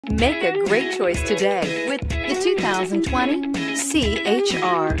Make a great choice today with the 2020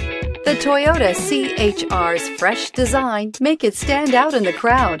 CHR. The Toyota CHR's fresh design make it stand out in the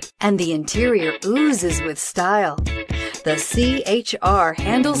crowd, and the interior oozes with style. The CHR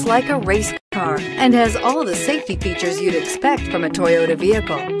handles like a race car and has all the safety features you'd expect from a Toyota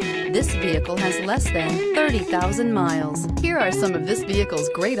vehicle. This vehicle has less than 30,000 miles. Here are some of this vehicle's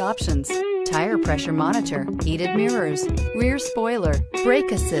great options: tire pressure monitor, heated mirrors, rear spoiler,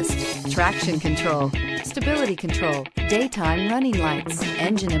 brake assist, traction control, stability control, daytime running lights,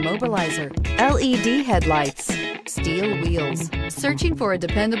 engine immobilizer, LED headlights, steel wheels. Searching for a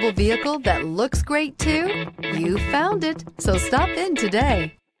dependable vehicle that looks great too? You found it, so stop in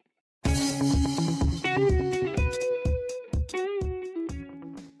today.